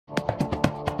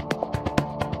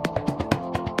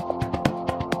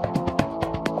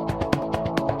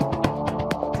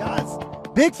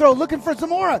Big throw looking for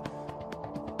Zamora.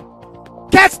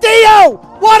 Castillo!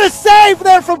 What a save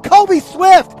there from Kobe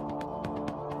Swift.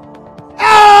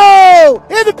 Oh!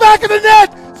 In the back of the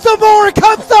net! Zamora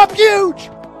comes up huge!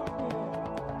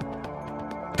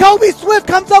 Kobe Swift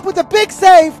comes up with a big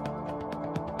save.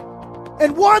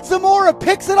 And Juan Zamora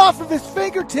picks it off of his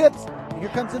fingertips. Here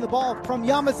comes in the ball from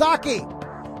Yamazaki.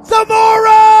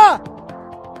 Zamora!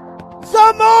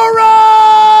 Zamora!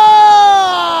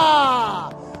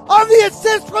 On the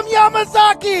assist from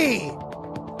Yamazaki!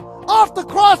 Off the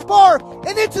crossbar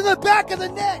and into the back of the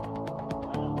net.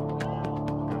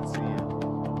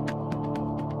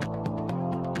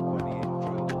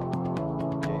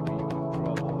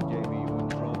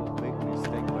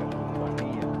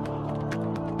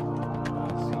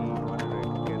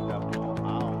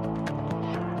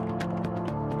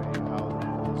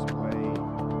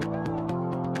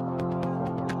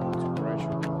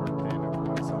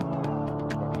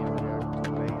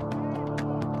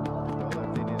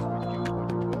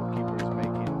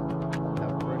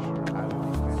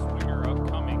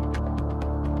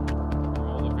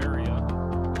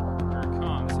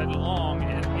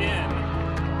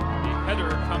 Header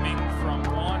coming from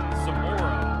Juan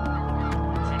Zamora,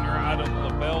 junior out of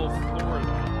LaBelle,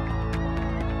 Florida.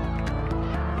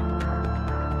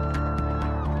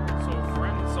 So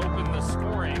Friends open the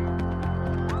scoring in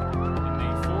the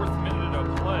 4th minute of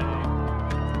play.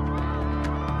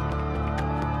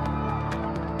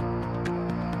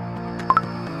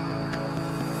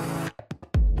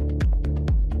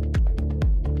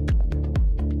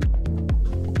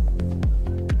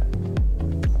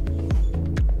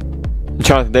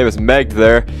 Jonathan Davis megged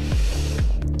there.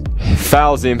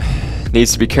 Fouls him.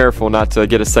 Needs to be careful not to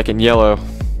get a second yellow.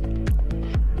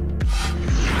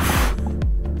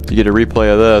 You get a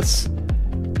replay of this.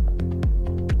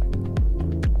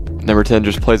 Number 10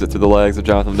 just plays it through the legs of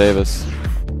Jonathan Davis.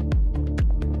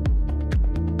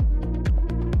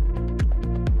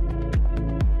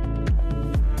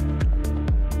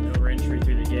 No entry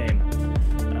through the game.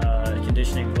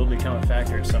 Conditioning will become a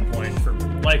factor at some point,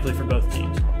 likely for both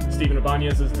teams. Steven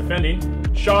Ibanez is defending.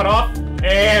 Shot off,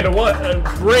 and what a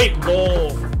great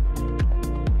goal.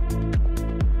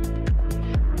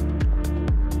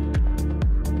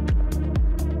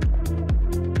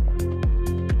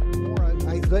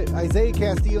 Isaiah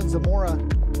Castillo and Zamora,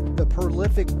 the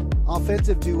prolific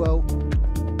offensive duo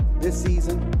this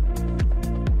season.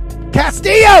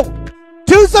 Castillo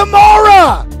to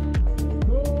Zamora!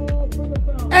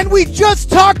 And we just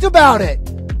talked about it.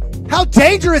 How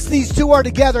dangerous these two are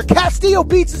together. Castillo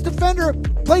beats his defender,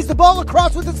 plays the ball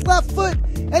across with his left foot,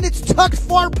 and it's tucked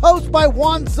far post by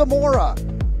Juan Zamora.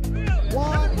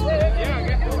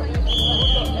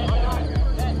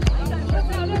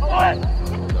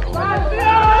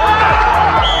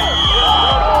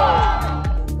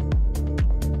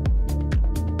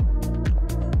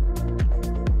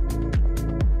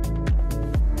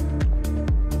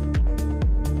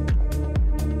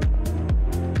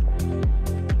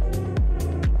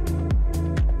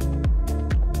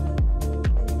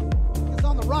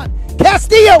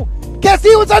 Castillo!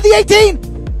 Castillo is on the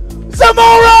 18!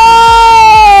 Zamora!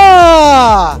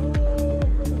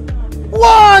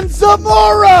 Juan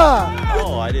Zamora!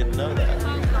 Oh, I didn't know that.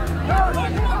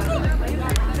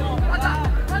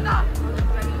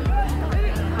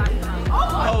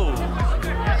 Oh!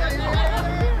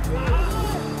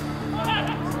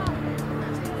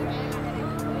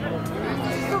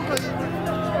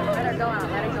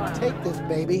 Take this,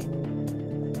 baby.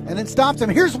 And then stops him.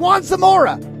 Here's Juan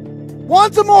Zamora!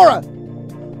 Juan Zamora!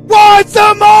 Juan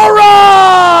Zamora!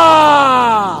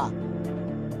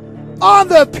 On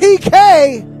the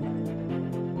PK!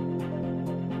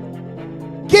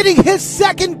 Getting his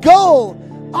second goal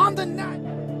on the night.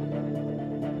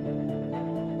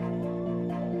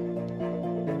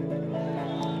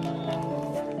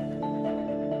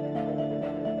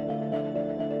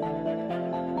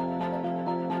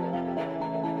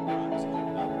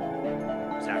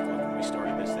 Exactly when we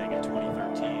started this thing in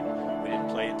 2013. We didn't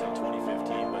play until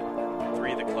 2015, but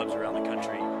 3 of the clubs around the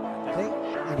country.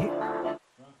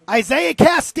 Isaiah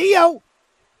Castillo.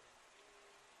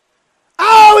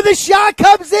 Oh, the shot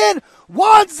comes in.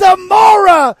 Juan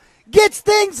Zamora gets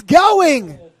things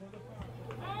going.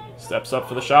 Steps up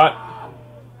for the shot.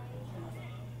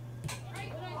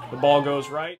 The ball goes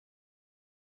right.